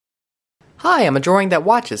Hi, I'm a drawing that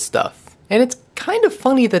watches stuff. And it's kind of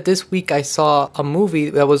funny that this week I saw a movie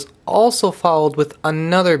that was also followed with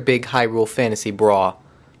another big Hyrule Fantasy brawl.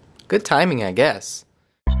 Good timing, I guess.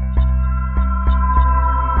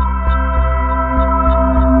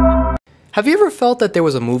 Have you ever felt that there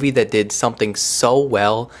was a movie that did something so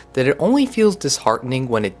well that it only feels disheartening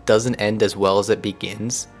when it doesn't end as well as it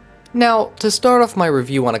begins? Now, to start off my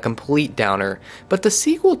review on a complete downer, but the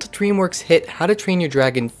sequel to Dreamwork's hit How to Train Your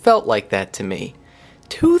Dragon felt like that to me.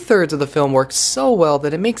 2/3 of the film works so well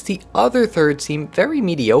that it makes the other third seem very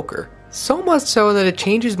mediocre. So much so that it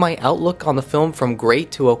changes my outlook on the film from great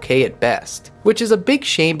to okay at best, which is a big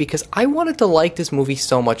shame because I wanted to like this movie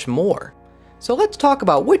so much more. So let's talk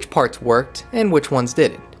about which parts worked and which ones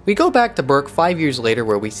didn't. We go back to Berk 5 years later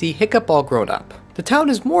where we see Hiccup all grown up. The town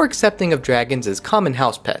is more accepting of dragons as common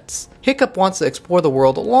house pets. Hiccup wants to explore the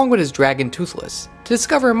world along with his dragon Toothless, to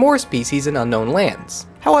discover more species in unknown lands.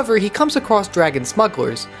 However, he comes across dragon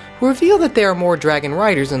smugglers, who reveal that there are more dragon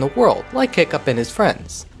riders in the world, like Hiccup and his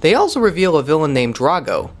friends. They also reveal a villain named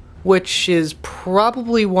Drago, which is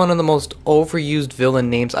probably one of the most overused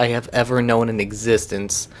villain names I have ever known in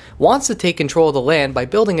existence, wants to take control of the land by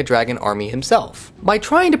building a dragon army himself. By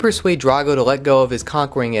trying to persuade Drago to let go of his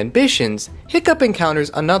conquering ambitions, Hiccup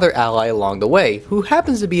encounters another ally along the way, who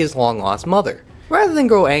happens to be his long-lost mother. Rather than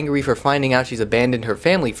grow angry for finding out she's abandoned her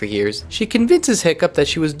family for years, she convinces Hiccup that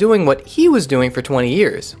she was doing what he was doing for 20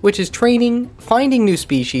 years, which is training, finding new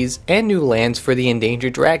species, and new lands for the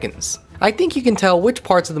endangered dragons. I think you can tell which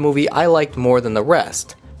parts of the movie I liked more than the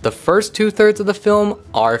rest. The first 2/3 of the film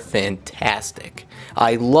are fantastic.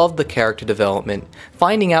 I love the character development,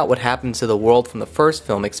 finding out what happens to the world from the first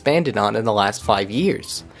film expanded on in the last 5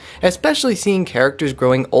 years. Especially seeing characters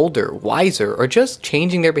growing older, wiser, or just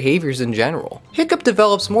changing their behaviors in general. Hiccup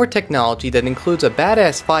develops more technology that includes a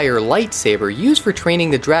badass fire lightsaber used for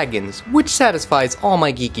training the dragons, which satisfies all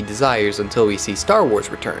my geeky desires until we see Star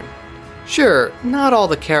Wars return. Sure, not all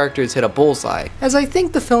the characters hit a bullseye, as I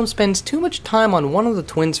think the film spends too much time on one of the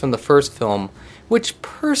twins from the first film, which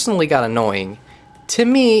personally got annoying. To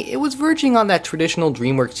me, it was verging on that traditional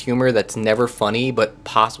Dreamworks humor that's never funny, but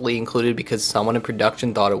possibly included because someone in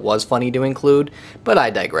production thought it was funny to include, but I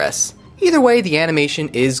digress. Either way, the animation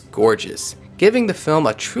is gorgeous, giving the film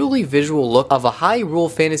a truly visual look of a Hyrule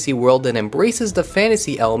fantasy world that embraces the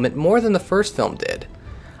fantasy element more than the first film did.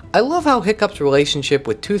 I love how Hiccup's relationship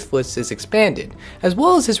with Toothless is expanded, as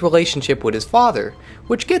well as his relationship with his father,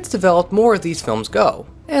 which gets developed more as these films go.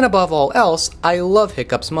 And above all else, I love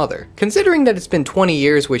Hiccup's mother. Considering that it's been 20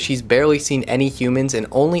 years where she's barely seen any humans and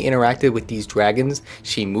only interacted with these dragons,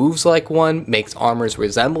 she moves like one, makes armors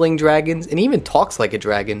resembling dragons, and even talks like a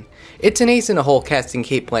dragon. It's an ace in a hole casting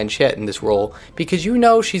Cate Blanchett in this role, because you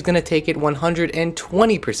know she's gonna take it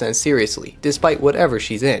 120% seriously, despite whatever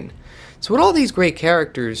she's in. So with all these great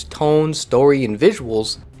characters, tone, story, and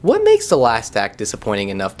visuals, what makes the last act disappointing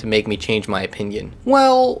enough to make me change my opinion?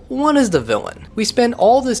 Well, one is the villain. We spend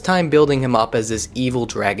all this time building him up as this evil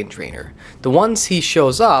dragon trainer. The once he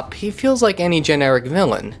shows up, he feels like any generic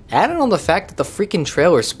villain. Added on the fact that the freaking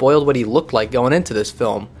trailer spoiled what he looked like going into this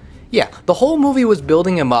film. Yeah, the whole movie was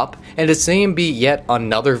building him up, and to see him be yet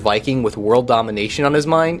another Viking with world domination on his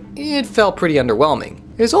mind, it felt pretty underwhelming.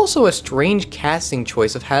 There's also a strange casting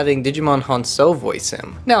choice of having Digimon Hanso voice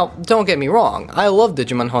him. Now, don't get me wrong, I love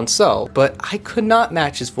Digimon Hanso, but I could not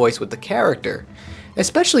match his voice with the character,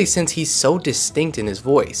 especially since he's so distinct in his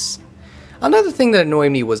voice. Another thing that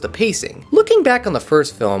annoyed me was the pacing. Looking back on the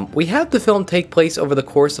first film, we have the film take place over the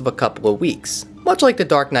course of a couple of weeks. Much like The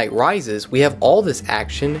Dark Knight Rises, we have all this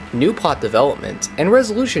action, new plot development, and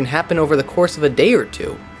resolution happen over the course of a day or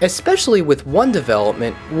two. Especially with one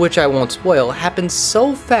development, which I won't spoil, happens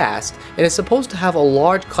so fast and is supposed to have a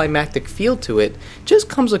large climactic feel to it, just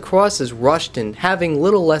comes across as rushed and having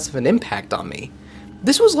little less of an impact on me.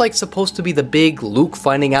 This was like supposed to be the big Luke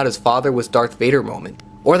finding out his father was Darth Vader moment,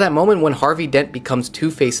 or that moment when Harvey Dent becomes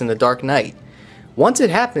Two-Face in The Dark Knight. Once it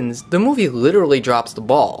happens, the movie literally drops the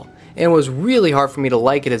ball, and it was really hard for me to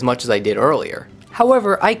like it as much as I did earlier.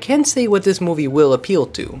 However, I can say what this movie will appeal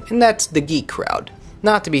to, and that's the geek crowd.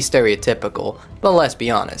 Not to be stereotypical, but let's be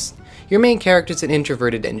honest. Your main character is an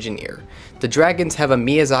introverted engineer. The dragons have a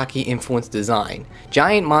Miyazaki-influenced design.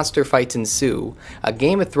 Giant monster fights ensue. A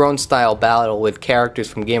Game of Thrones style battle with characters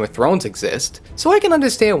from Game of Thrones exist. So I can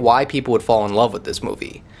understand why people would fall in love with this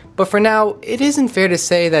movie. But for now, it isn't fair to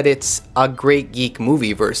say that it's a great geek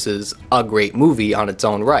movie versus a great movie on its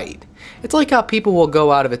own right. It's like how people will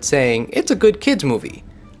go out of it saying, it's a good kids movie.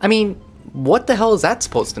 I mean, what the hell is that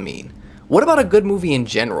supposed to mean? What about a good movie in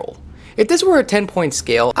general? If this were a 10-point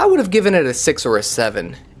scale, I would have given it a 6 or a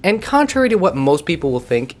 7. And contrary to what most people will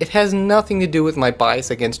think, it has nothing to do with my bias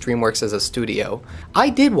against DreamWorks as a studio. I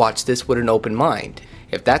did watch this with an open mind.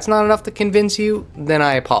 If that's not enough to convince you, then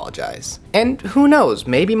I apologize. And who knows,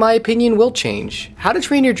 maybe my opinion will change. How to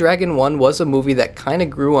Train Your Dragon 1 was a movie that kinda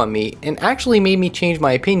grew on me and actually made me change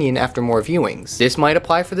my opinion after more viewings. This might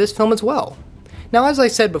apply for this film as well. Now, as I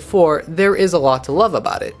said before, there is a lot to love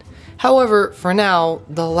about it. However, for now,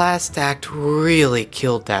 the last act really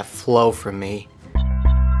killed that flow for me.